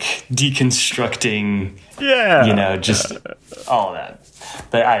that like deconstructing, just all that.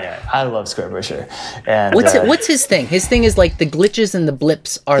 But I love Square Pusher. And What's his thing? His thing is like the glitches and the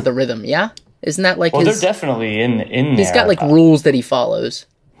blips are the rhythm. Yeah, isn't that like? Well, they're definitely in there. He's got like rules that he follows.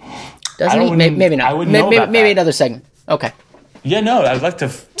 Doesn't he? Maybe not. I wouldn't know about maybe that. another segment. Okay. Yeah, no, I'd like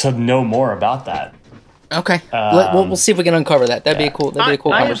to know more about that. Okay. We'll see if we can uncover that. That'd be a cool. That'd be a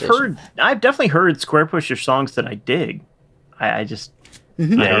cool conversation. I've definitely heard Square Pusher songs that I dig. I just Yeah, I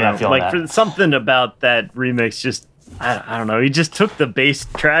you're don't not know, feeling like that. for something about that remix. Just I don't know. He just took the bass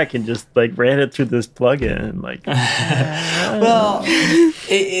track and just like ran it through this plugin. Like, Well,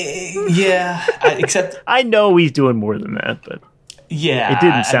 yeah, except I know he's doing more than that, but yeah, it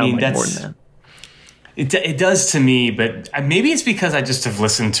didn't sound I mean, like more than that. It does to me, but maybe it's because I just have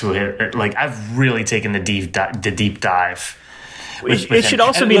listened to it. Like I've really taken the deep dive. It should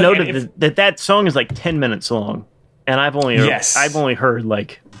also be noted that song is like 10 minutes long, and I've only heard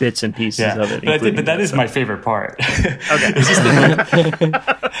like bits and pieces of it. But that is my favorite part. Okay,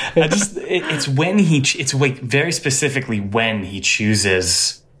 it's when it's like very specifically when he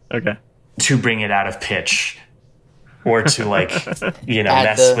chooses to bring it out of pitch. Or to like,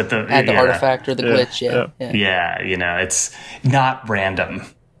 mess with the artifact or the glitch, Yeah, it's not random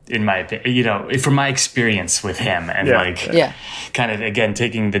in my opinion. From my experience with him, and kind of again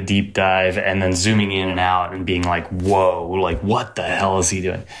taking the deep dive and then zooming in and out and being like, whoa, like what the hell is he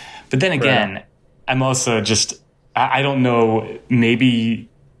doing? But then again, I'm also just I don't know. Maybe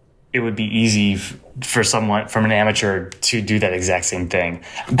it would be easy for someone from an amateur to do that exact same thing.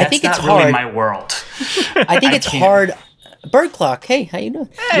 That's I think not it's really hard. my world. I think it's hard. Bird Clock, hey, how you doing?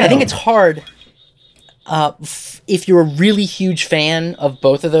 I think it's hard if you're a really huge fan of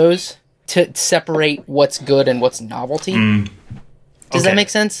both of those to separate what's good and what's novelty. Does that make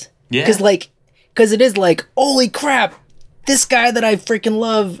sense? Yeah. Because it is like, holy crap, this guy that I freaking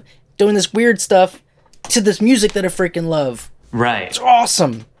love doing this weird stuff to this music that I freaking love. Right. It's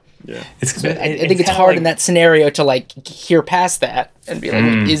awesome. Yeah. I think it's hard in that scenario to like hear past that and be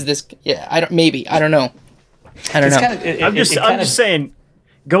like, is this? Yeah, I don't know. I'm just saying,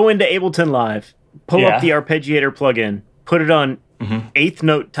 go into Ableton Live, pull up the arpeggiator plugin, put it on eighth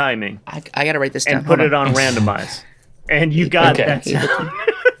note timing. I gotta write this down. And put it on randomize, and you got that.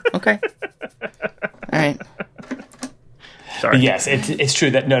 Okay. All right. Sorry. But yes, it's true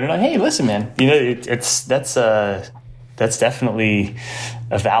that no. Hey, listen, man. That's definitely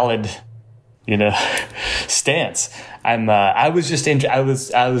a valid, stance. I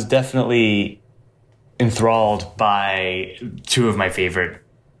was definitely enthralled by two of my favorite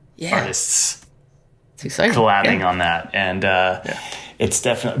artists. It's exciting. Collabing on that, and it's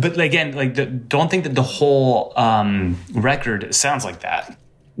definitely. But again, don't think that the whole record sounds like that.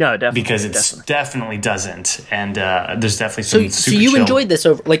 No, definitely. Because it definitely doesn't, and there's definitely some So you enjoyed this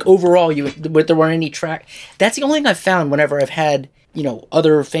overall? There weren't any track. That's the only thing I've found whenever I've had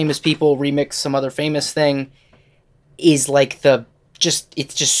other famous people remix some other famous thing. Is like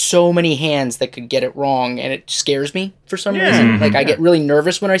it's just so many hands that could get it wrong, and it scares me for some reason. Like I get really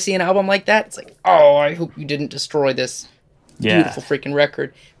nervous when I see an album like that. It's like, oh, I hope you didn't destroy this beautiful freaking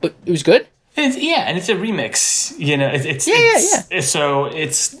record. But it was good. And it's a remix. So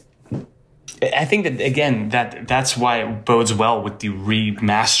it's. I think that again that's why it bodes well with the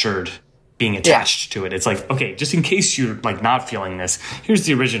remastered being attached to it. It's like, okay, just in case you're like not feeling this, here's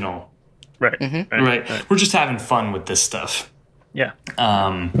the original. Right. Right. We're just having fun with this stuff. Yeah.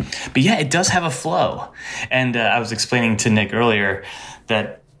 But yeah, it does have a flow, and I was explaining to Nick earlier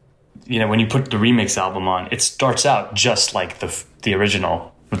that when you put the remix album on, it starts out just like the original.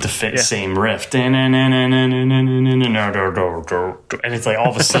 With the same riff, and it's like all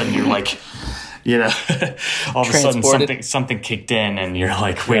of a sudden you're like, all of a sudden something kicked in, and you're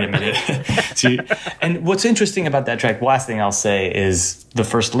like, wait a minute. And what's interesting about that track, last thing I'll say is the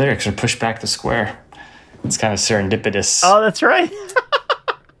first lyrics are push back the square. It's kind of serendipitous. Oh, that's right.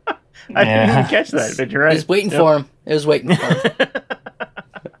 I didn't even catch that, but you're right. It was waiting for him. It was waiting for him.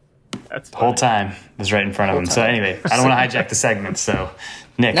 That's the whole time it was right in front of him. So anyway, I don't want to hijack the segment. So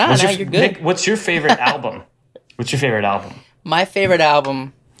Nick, you're good. Nick, what's your favorite album? My favorite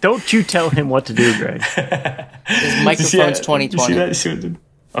album. Don't you tell him what to do, Greg. Is Microphones 2020. You see that?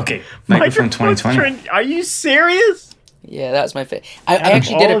 Okay, Microphone 2020. Are you serious? Yeah, that was my favorite. I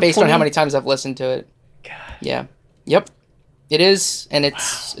actually did it based on how many times I've listened to it. God. Yeah. Yep. It is, and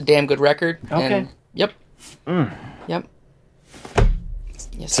it's a damn good record. Okay. And, yep. Yep.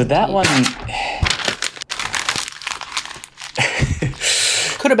 Yes, so that one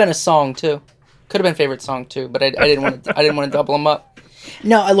could have been a song too. Could have been favorite song too, but I didn't want to. I didn't want to double them up.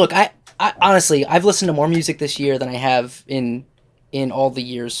 No, look, I honestly, I've listened to more music this year than I have in all the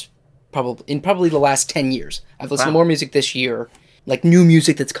years, probably the last 10 years. I've listened to more music this year, like new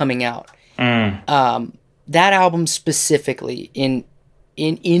music that's coming out. That album specifically,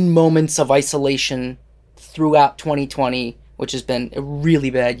 in moments of isolation throughout 2020, which has been a really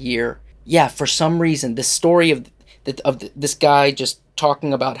bad year. Yeah, for some reason, the story of this guy just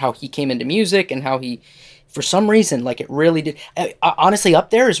talking about how he came into music and how he, for some reason, like it really did. Honestly,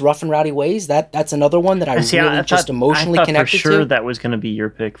 up there is Rough and Rowdy Ways. That's another one that I just emotionally connected to. I thought for sure that was going to be your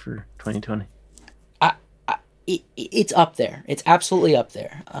pick for 2020. It's up there. It's absolutely up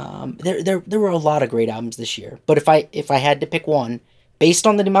there. There were a lot of great albums this year, but if I had to pick one, based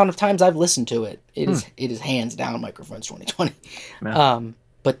on the amount of times I've listened to it, it is hands down Microphones 2020. Yeah.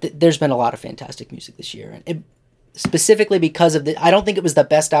 But there's been a lot of fantastic music this year, and specifically because of I don't think it was the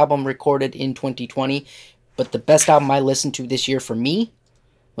best album recorded in 2020, but the best album I listened to this year for me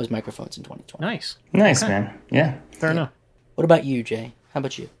was Microphones in 2020. Nice, okay. Man. Yeah, fair enough. What about you, Jay? How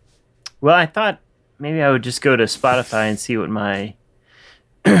about you? Well, I thought maybe I would just go to Spotify and see what my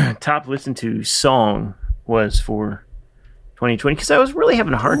top listened to song was for 2020, because I was really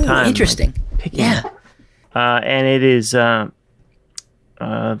having a hard time. Interesting. Like, picking it. And it is the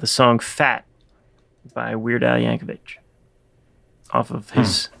song "Fat" by Weird Al Yankovic, off of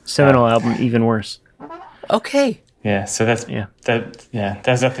his seminal album "Even Worse." Okay. Yeah. So that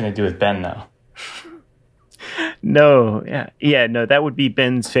has nothing to do with Ben, though. No. Yeah. No, that would be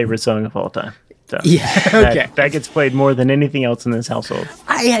Ben's favorite song of all time. So okay. That gets played more than anything else in this household.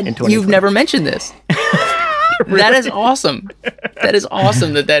 You've never mentioned this. Really? That is awesome. That is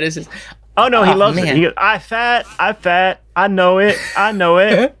awesome. That is his... Oh no, he loves it. He goes, I fat, I know it,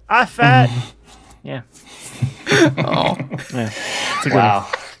 I fat. Yeah. Oh. Yeah.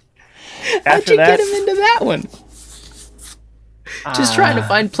 Wow. How'd you get him into that one? Just trying to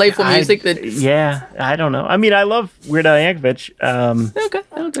find playful music that... Yeah, I don't know. I mean, I love Weird Al Yankovic.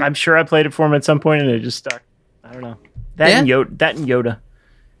 Okay. I'm sure I played it for him at some point and it just stuck. I don't know. That and Yoda.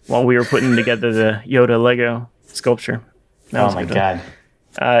 While we were putting together the Yoda Lego sculpture. Oh my God.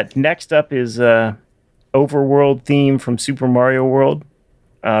 Next up is Overworld theme from Super Mario World,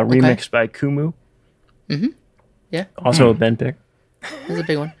 remixed by Kumu. Mm-hmm. Yeah. Also a Ben pick. That's a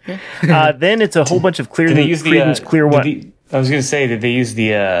big one. Yeah. Then it's a whole bunch of Creedence Clearwater. I was going to say, did they use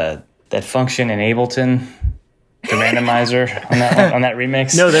the that function in Ableton, the randomizer on that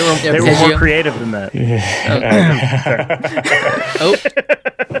remix? No, they were more creative than that.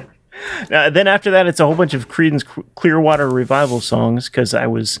 Then after that, it's a whole bunch of Creedence Clearwater Revival songs, because I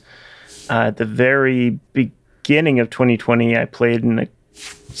was at the very beginning of 2020. I played in a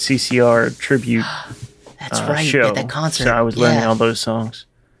CCR tribute That's right, show at that concert. So I was learning all those songs,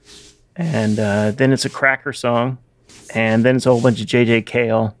 and then it's a Cracker song, and then it's a whole bunch of JJ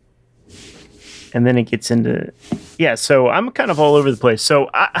Cale, and then it gets into So I'm kind of all over the place. So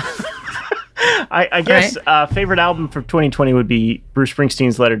I guess favorite album for 2020 would be Bruce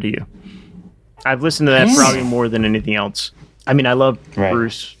Springsteen's Letter to You. I've listened to that probably more than anything else. I mean, I love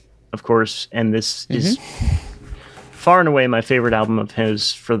Bruce, of course, and this is far and away my favorite album of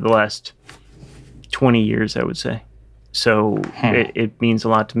his for the last 20 years, I would say. So it means a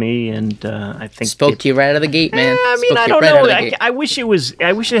lot to me, and I think spoke to you right out of the gate, man. I mean, I don't know. I wish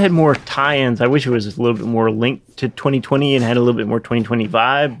it had more tie-ins. I wish it was a little bit more linked to 2020 and had a little bit more 2020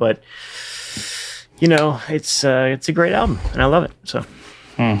 vibe. But it's a great album, and I love it. So,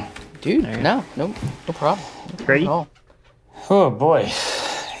 dude, no problem. Great. Oh boy,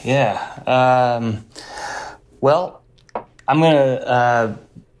 yeah. Well, I'm gonna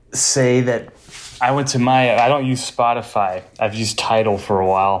say that I went to I don't use Spotify. I've used Tidal for a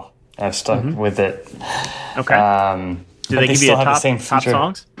while. I've stuck with it. Okay. Do they give you top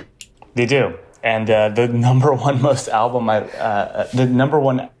songs? They do. And the number one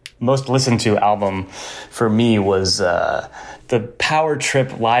most listened to album for me was the Power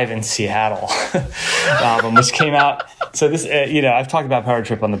Trip Live in Seattle album, which came out. So this, I've talked about Power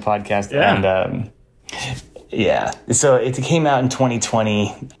Trip on the podcast, and so it came out in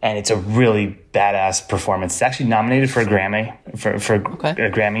 2020, and it's a really badass performance. It's actually nominated for a Grammy, for a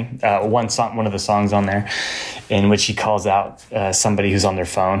Grammy. One of the songs on there, in which he calls out somebody who's on their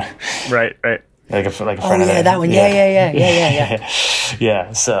phone. Right. Like a friend of theirs. That one. Yeah.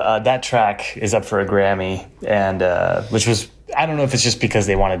 Yeah. So that track is up for a Grammy, and which was, I don't know if it's just because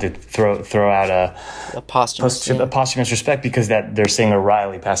they wanted to throw out a posthumous respect, because their singer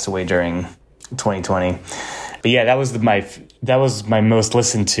Riley passed away during 2020. But yeah, that was my most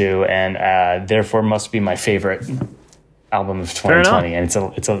listened to, and therefore must be my favorite album of 2020. And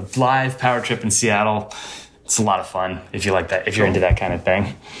it's a live Power Trip in Seattle. it's a lot of fun if you like that, if you're into that kind of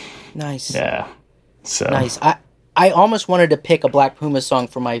thing. Nice. Yeah. So Nice. I almost wanted to pick a Black Pumas song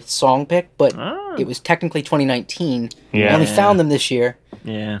for my song pick, but it was technically 2019. Yeah. I only found them this year.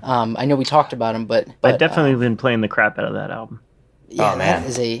 Yeah. I know we talked about them, but I've definitely been playing the crap out of that album. yeah, Oh, man. that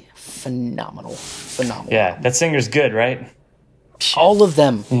is a phenomenal. yeah, that singer's good, right? All of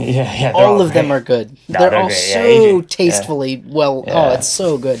them. Yeah. All of them are good. No, they're they're all great. Yeah, so Adrian- tastefully well. Yeah. Oh, it's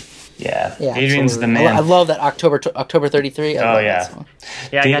so good. Yeah. Yeah, Adrian's absolutely. the man. I love that October 33. I love yeah. that song.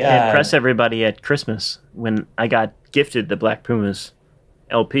 Yeah, I The, got to impress everybody at Christmas when I got gifted the Black Pumas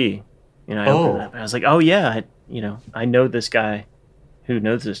LP. You know, I opened it up and I was like, oh yeah, I know this guy who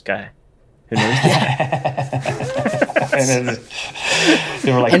knows this guy who knows this guy. And then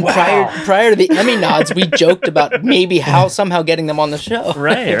they were like, And wow. prior to the Emmy nods, we joked about maybe somehow getting them on the show.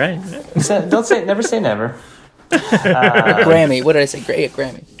 Right. Never say never. Grammy. What did I say?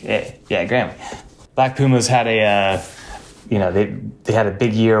 Grammy. Yeah, Grammy. Black Pumas had a, they had a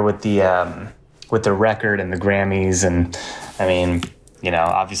big year with the record and the Grammys, and I mean,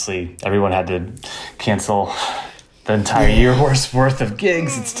 obviously everyone had to cancel the entire year worth of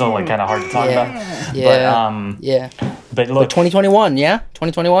gigs. It's still like kind of hard to talk about. Yeah. But look, 2021. Yeah,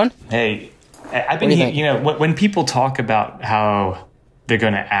 2021. hey, I've been do you here. think? When people talk about how they're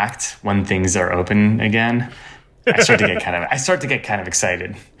going to act when things are open again, I start to get kind of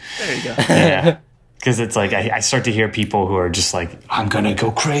excited. There you go. Yeah. Because it's like I start to hear people who are just like, I'm gonna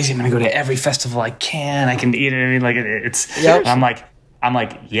go crazy. I'm gonna go to every festival I can. I can eat it. I mean, like it's. Yep. I'm like,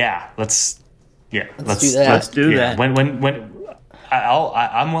 yeah, let's do that. Let's do that. When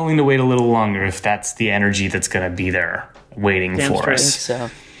I'm willing to wait a little longer if that's the energy that's gonna be there waiting Damn for straight. us. So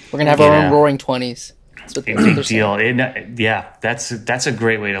we're gonna have our own Roaring 20s. That's what they're saying. Deal. That's a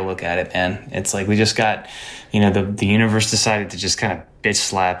great way to look at it, man. It's like we just got, the universe decided to just kind of bitch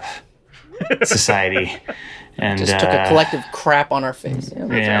slap society, and Just took a collective crap on our face. Yeah.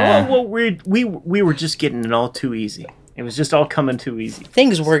 yeah. Well, we were just getting it all too easy. It was just all coming too easy.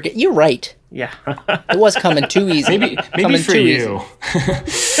 Things were. You're right. Yeah. It was coming too easy. Maybe Coming for too you.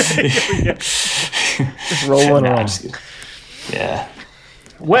 Just rolling No, I'm along. just kidding. Yeah.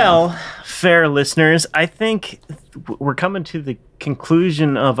 Well, fair listeners, I think we're coming to the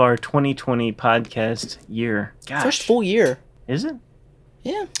conclusion of our 2020 podcast year. Gosh, First full year. is it?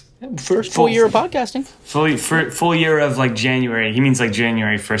 Yeah. First full year of podcasting. Full year of like January. He means like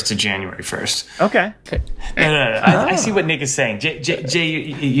January 1st to January 1st. Okay. No. I see what Nick is saying. Jay,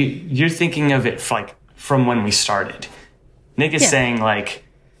 you're thinking of it like from when we started. Nick is saying like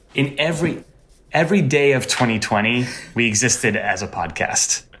in every day of 2020 we existed as a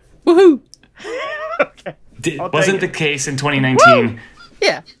podcast. Woohoo! Wasn't the case in 2019.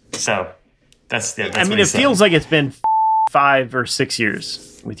 Yeah. So that's I what mean, it he's saying. feels like it's been 5 or 6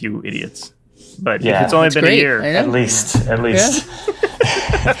 years with you idiots. But Yeah. if it's only It's been great. a year. I know. At least.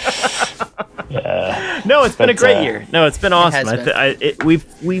 No, it's been a But, great year. No, it's been awesome. has been.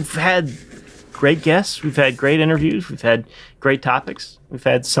 We've had great guests. We've had great interviews. We've had great topics. We've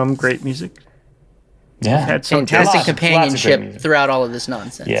had some great music. Yeah. Had some Fantastic Lots of great companionship music. througgot all of this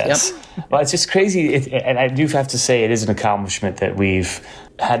nonsense. Yes. Yep. Well, it's just crazy. And I do have to say it is an accomplishment that we've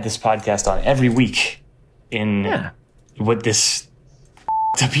had this podcast on every week in what this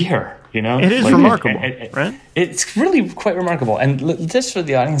up year, It is remarkable, right? It's really quite remarkable. And just for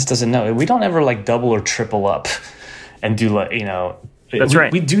the audience doesn't know, we don't ever like double or triple up and do like, That's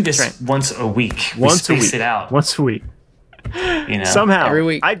right. We do this That's right. once a week. Once a we space week. it out. Once a week. Somehow. Somehow. Every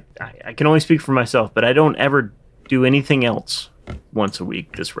week. I can only speak for myself, but I don't ever do anything else once a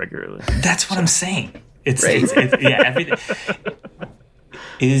week this regularly. That's what I'm saying. It's yeah, everything.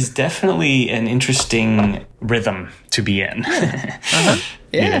 It is definitely an interesting rhythm to be in.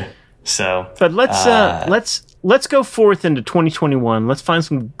 Yeah. So, But let's go forth into 2021. Let's find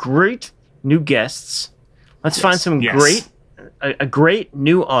some great new guests. Let's find some Yes. a great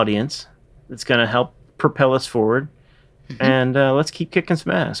new audience that's going to help propel us forward. And let's keep kicking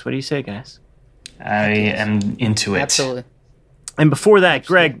some ass. What do you say, guys? I am into it. Absolutely. And before that,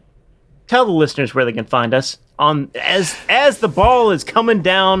 Greg, tell the listeners where they can find us on as the ball is coming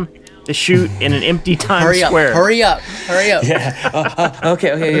down the chute in an empty Times Square. Hurry up. Yeah.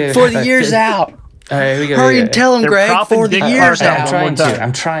 Okay. Before the year's out. All right, here we go. Hurry and tell him, They're Greg, propping before the Dick year's Clark out. out.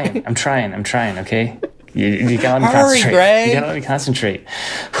 I'm trying. I'm trying. Okay. You gotta let me Hurry, concentrate. Greg. You gotta let me concentrate.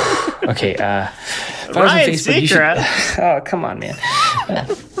 Okay. If I was on Ryan Facebook, you Seacrest. should. Oh, come on, man.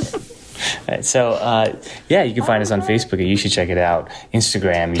 All right, so you can find us on Facebook. You should check it out.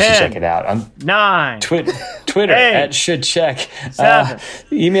 Instagram, you should 10. check it out. On 9. Twitter Eight. at should check. 7.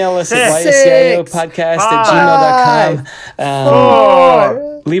 Email us at Six.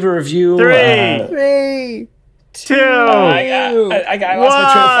 ysciopodcast@gmail.com. Leave a review. 3. 3. 2, I lost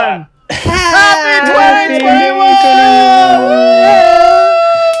my train of thought. Happy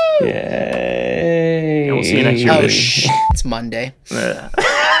 2021! Yay. And we'll see you next year. Oh, bitch. it's Monday.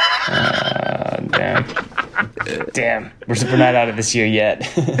 Damn. We're not out of this year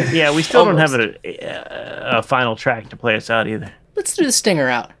yet. Yeah, we still don't have a final track to play us out either. Let's do the stinger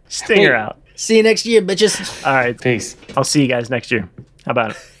out. Stinger out. See you next year, bitches. All right. Peace. I'll see you guys next year. How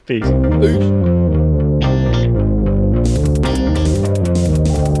about it? Peace. Peace.